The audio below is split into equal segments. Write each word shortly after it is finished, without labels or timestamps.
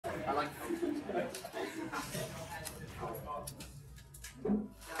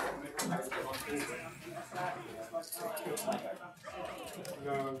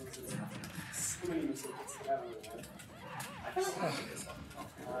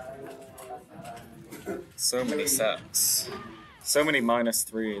So many sets. So many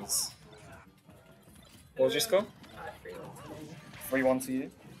 -3s. What was your score? 3-1 to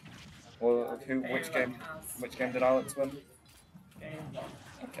you. Well, which game? Which game did Alex win?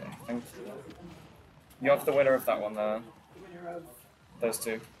 Okay, thank you. You have the winner of that one there. Those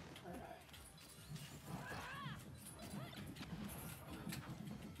two.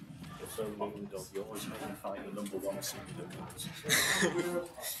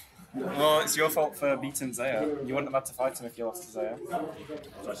 Well, it's your fault for beating Zaya. You wouldn't have had to fight him if you lost to Zaya.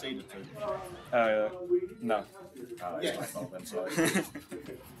 Was I seeded too? No. It's my fault then, sorry.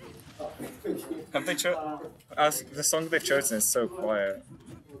 Have they the song they've chosen is so quiet.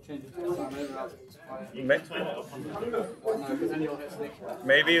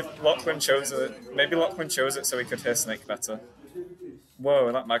 Maybe Lachlan chose it. Maybe Lachlan chose it so he could hear Snake better.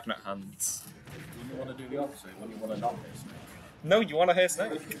 Whoa, that magnet hands. You want to do the opposite when you want to not hear Snake? No, you want to hear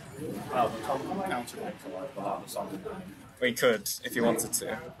Snake. Oh, the Tom counter to like without the song. We could, if you wanted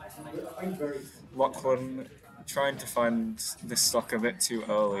to. Lachlan trying to find this stock a bit too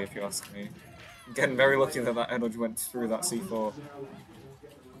early, if you ask me. Again, very lucky that that energy went through that C4.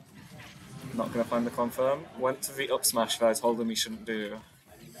 Not going to find the confirm. Went to the up smash that I told him he shouldn't do.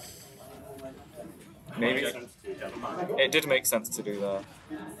 Maybe it did make sense to do that.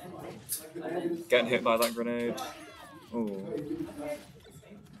 Getting hit by that grenade. Ooh.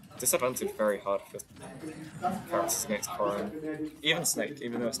 Disadvantage very hard for characters against Corrin. Even Snake,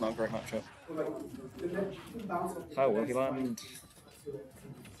 even though it's not a great matchup. How will he land?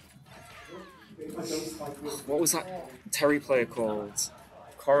 What was that Terry player called?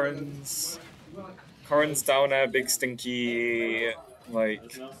 Corrin's down air, big stinky,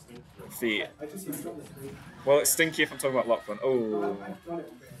 like, feet. Well, it's stinky if I'm talking about Lachlan. Oh,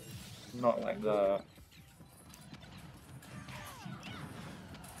 not like that.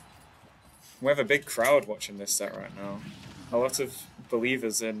 We have a big crowd watching this set right now. A lot of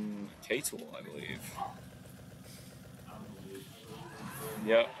believers in Ktools, I believe.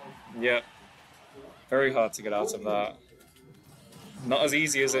 Yep. Very hard to get out of that. Not as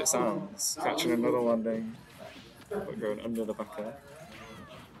easy as it sounds. Catching another landing, but going under the back air.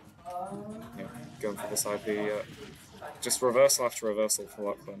 Yeah, going for the side B. Just reversal after reversal for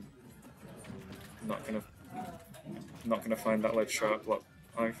Lachlan. Not gonna find that ledge trap.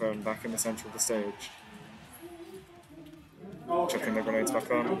 iPhone back in the center of the stage. Chucking the grenades back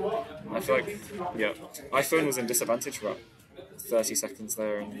on. I feel like, yeah, iPhone was in disadvantage for about 30 seconds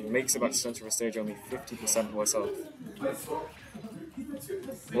there and makes it back to the center of the stage only 50% worse off.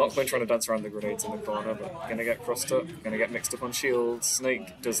 Lachlan trying to dance around the grenades in the corner, but gonna get crossed up, gonna get mixed up on shields.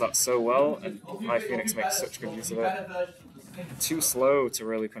 Snake does that so well, and iPhoenix makes such good use of it. Too slow to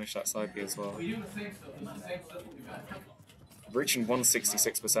really punish that side B as well. Reaching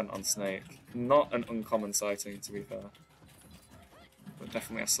 166% on Snake. Not an uncommon sighting, to be fair. But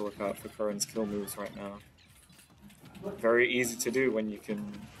definitely has to look out for Corrin's kill moves right now. Very easy to do when you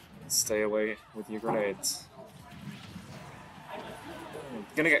can stay away with your grenades.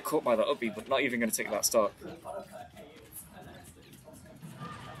 Gonna get caught by that up B, but not even gonna take that stock.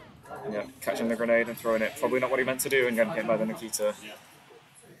 Yeah, catching the grenade and throwing it. Probably not what he meant to do, and getting hit by the Nikita.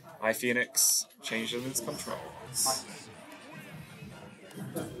 iPhoenix changes his controls.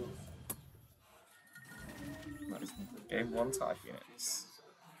 That is game 1 to iPhoenix.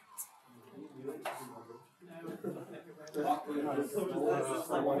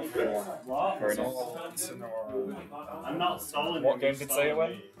 Very nice. I'm not stalling. What game did Zaya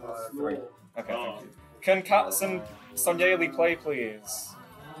win? 3. Okay, thank you. Can Katz and Sonyeli play, please?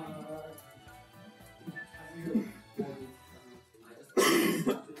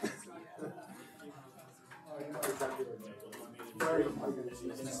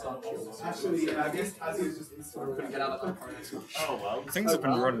 Actually, I guess as he was just couldn't get out of that. Oh well. Things have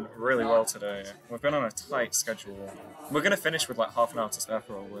been run really well today. We've been on a tight schedule. We're going to finish with like half an hour to spare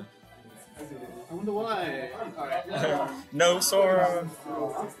probably. I wonder why. Alright. No, Sora!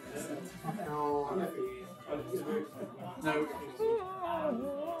 No.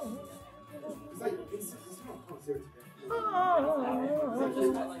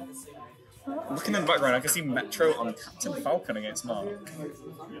 Looking in the background, I can see Metro on Captain Falcon against Mark.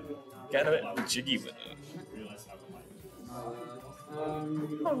 Getting a bit jiggy with it.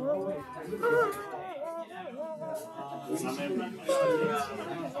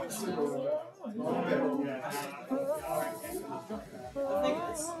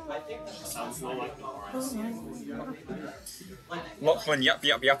 Lachlan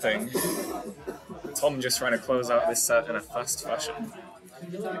yapping. Tom just trying to close out this set in a fast fashion.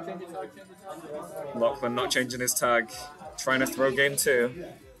 Lachlan not changing his tag, trying to throw game 2.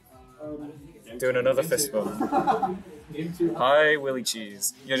 Doing another fist bump. Hi, Willy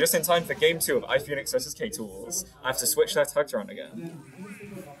Cheese. You're just in time for game 2 of iPhoenix versus Ktools. I have to switch their tags around again.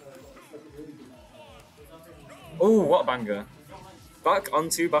 Oh, what a banger. Back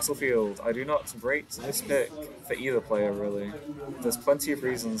onto Battlefield. I do not rate this pick for either player, really. There's plenty of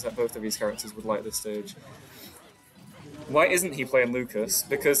reasons that both of these characters would like this stage. Why isn't he playing Lucas?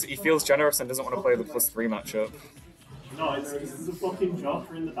 Because he feels generous and doesn't want to play the +3 matchup. No, it's there's a fucking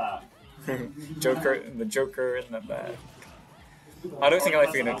Joker in the back. Joker in the back. I don't think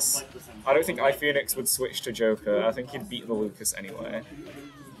iPhoenix would switch to Joker. I think he'd beat the Lucas anyway.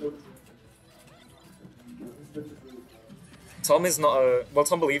 Tom is not a... Well,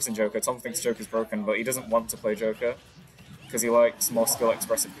 Tom believes in Joker. Tom thinks Joker's broken, but he doesn't want to play Joker because he likes more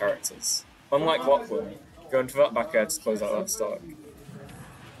skill-expressive characters. Unlike Lachlan, going for that back air to close out that stock.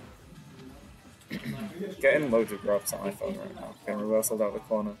 Getting loads of grabs on iPhone right now. Getting reversaled out of the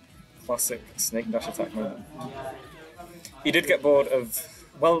corner. Classic snake dash attack moment. He did get bored of...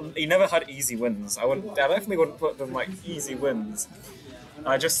 Well, he never had easy wins. I definitely wouldn't put them like easy wins.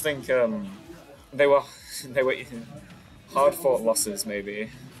 I just think they were hard-fought losses, maybe.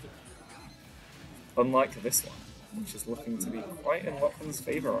 Unlike this one, which is looking to be quite in Lachlan's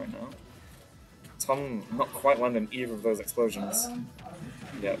favour right now. Tom not quite landing either of those explosions.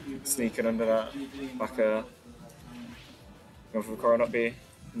 Yep, sneaking under that back air. Going for the Corrin up B.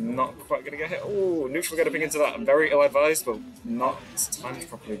 Not quite going to get hit. Oh, neutral get up into that. Very ill-advised, but not timed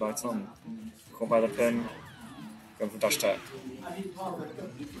properly by Tom. Caught by the pin. Going for dash tech.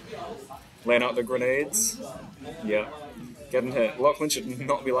 Laying out the grenades. Yeah. Getting hit. Lachlan should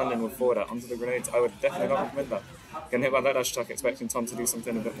not be landing with forward onto the grenades. I would definitely not recommend that. Getting hit by that dash attack, expecting Tom to do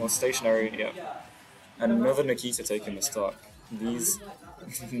something a bit more stationary. Yeah. And another Nikita taking the stock. These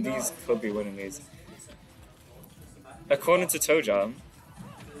could be winning these. According to Toe Jam,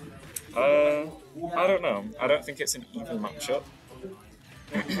 I don't know. I don't think it's an even matchup.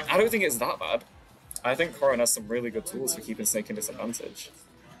 I don't think it's that bad. I think Corrin has some really good tools for keeping Snake in disadvantage.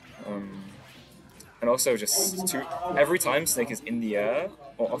 And also just every time Snake is in the air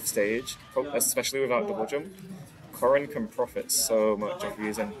or off stage, especially without double jump, Corrin can profit so much of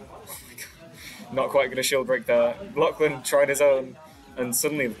using... Oh my god. Not quite going to shield break there. Lachlan tried his own, and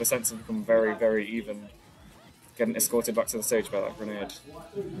suddenly the percents have become very, very even. Getting escorted back to the stage by that grenade.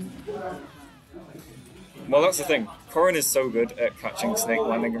 Well, that's the thing. Corrin is so good at catching Snake,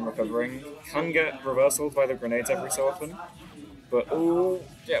 landing and recovering. Can get reversaled by the grenades every so often. But, oh,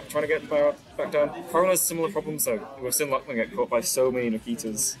 yeah, trying to get back down. Corrin has similar problems though. We've seen Lachlan get caught by so many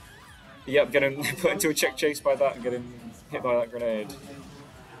Nikitas. Yep, getting put into a check chase by that and getting hit by that grenade.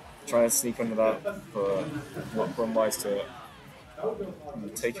 Trying to sneak under that, but not run wise to it.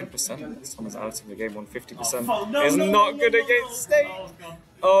 Taking percent. Tom is out of the game. 150% is not good against Snake.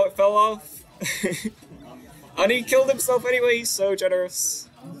 Oh, it fell off. And he killed himself anyway. He's so generous.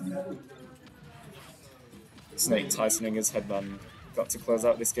 Snake tightening his headband. Got to close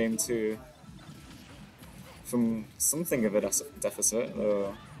out this game too. From something of a deficit,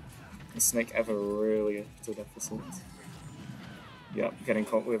 though. Is Snake ever really at a deficit? Yeah, getting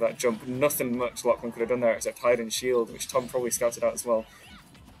caught with that jump. Nothing much Lachlan could have done there except hide and shield, which Tom probably scouted out as well.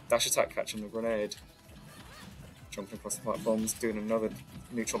 Dash attack catching the grenade. Jumping across the platforms, doing another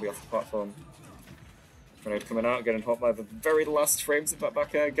neutral B off the platform. Grenade coming out, getting hot by the very last frames of that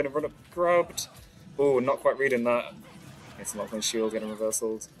back air, getting run up grabbed. Oh, not quite reading that. It's Lachlan's shield getting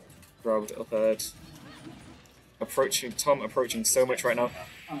reversaled. Grabbed up ahead. Tom approaching so much right now.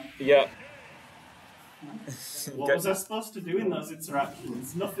 Yeah. What was I supposed to do in those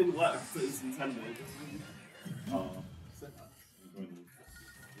interactions? Nothing worked as intended. Oh.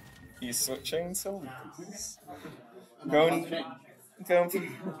 He's switching to Lucas. Going for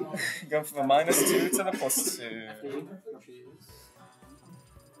the -2 to the +2.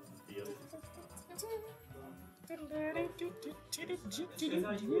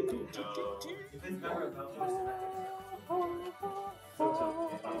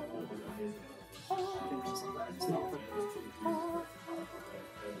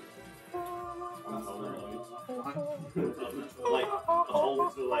 Like the whole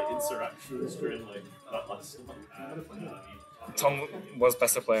insurrections during that last Tom was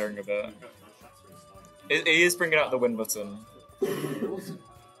better playing a bit. He is bringing out the win button.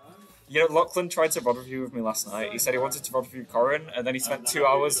 You know, Lachlan tried to VOD review with me last night. He said he wanted to VOD review Corrin, and then he spent 2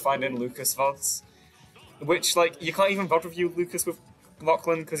 hours finding Lucas VODs. Which, like, you can't even VOD review Lucas with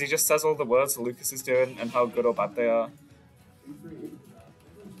Lachlan because he just says all the words that Lucas is doing and how good or bad they are.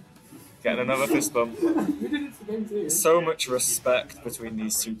 Getting another fist bump. So much respect between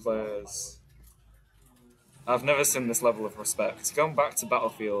these two players. I've never seen this level of respect. Going back to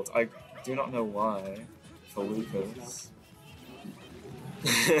Battlefield, do not know why for Lucas.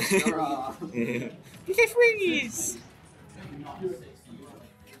 PK freeze!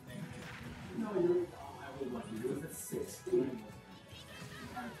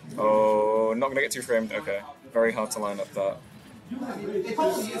 Oh, not gonna get too framed. Okay, very hard to line up that.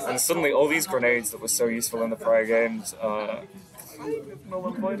 And suddenly, all these grenades that were so useful in the prior games are kind of null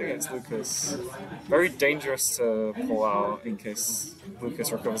and void against Lucas. Very dangerous to pull out in case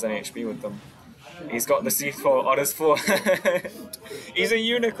Lucas recovers any HP with them. He's got the C4 on his forehead. He's a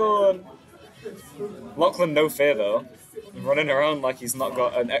unicorn! Lachlan, no fear though. Running around like he's not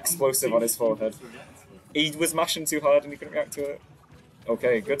got an explosive on his forehead. He was mashing too hard and he couldn't react to it.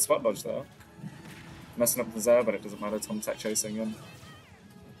 Okay, good spot dodge though. Messing up the Zaire, but it doesn't matter. Tom tech chasing him.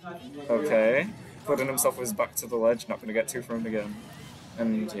 Okay. Putting himself with his back to the ledge, not going to get too framed again.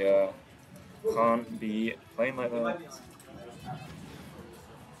 And yeah, can't be playing like that.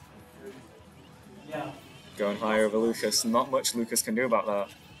 Going high over Lucas. Not much Lucas can do about that.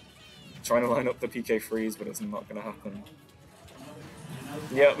 Trying to line up the PK freeze, but it's not going to happen.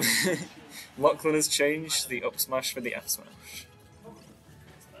 Yep. Lachlan has changed the up smash for the F smash.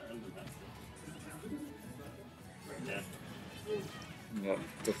 Yep,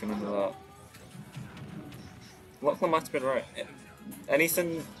 ducking into that. Lachlan might have been right.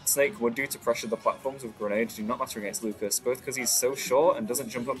 Anything Snake would do to pressure the platforms with grenades do not matter against Lucas, both because he's so short and doesn't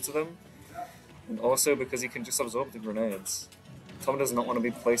jump up to them, and also because he can just absorb the grenades. Tom does not want to be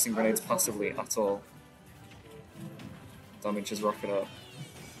placing grenades passively at all. Damage is rocking up.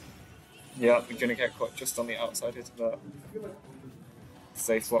 Yeah, we're gonna get caught just on the outside hit of that.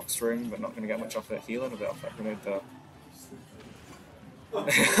 Safe block string, but not gonna get much off it. Healing a bit off that grenade though.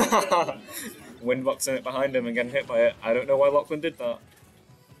 Windboxing it behind him and getting hit by it. I don't know why Lachlan did that.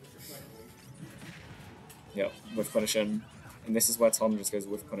 Yep, with punishing. And this is where Tom just goes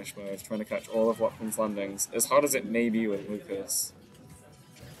with punish mode, trying to catch all of Lachlan's landings, as hard as it may be with Lucas.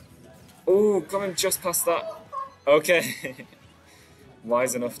 Oh, coming just past that. Okay.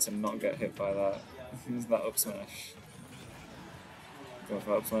 Wise enough to not get hit by that. Use that up smash. Go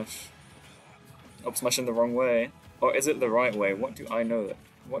for up smash. Up smashing the wrong way. Or is it the right way? What do I know that?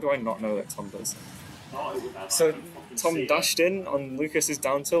 What do I not know that Tom does? So Tom dashed in on Lucas's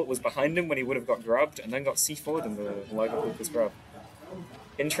down tilt, was behind him when he would have got grabbed, and then got C4'd in the leg of Lucas' grab.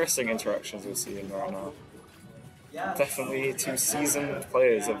 Interesting interactions we're seeing right now. Definitely two seasoned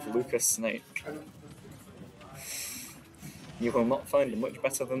players of Lucas Snake. You will not find much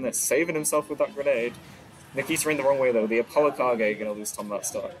better than this. Saving himself with that grenade. Nikita in the wrong way though. The Apollo Kage gonna lose Tom that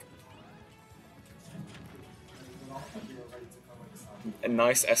stock. A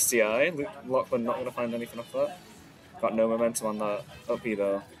nice STI. Lachlan not going to find anything off that. Got no momentum on that up B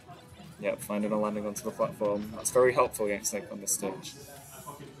though. Yep, finding a landing onto the platform. That's very helpful against Snake on this stage.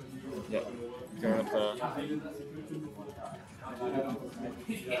 Yep, going up there.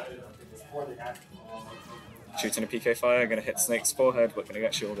 Shooting a PK fire, going to hit Snake's forehead, but going to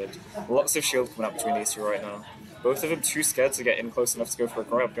get shielded. Lots of shield coming up between these two right now. Both of them too scared to get in close enough to go for a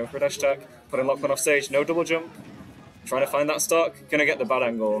grab. Going for a dash attack, putting Lachlan off stage, no double jump. Trying to find that stock, gonna get the bad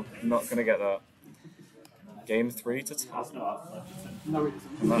angle, not gonna get that. Game 3 to 10.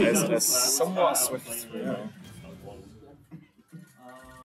 And that is a somewhat swift 3-0.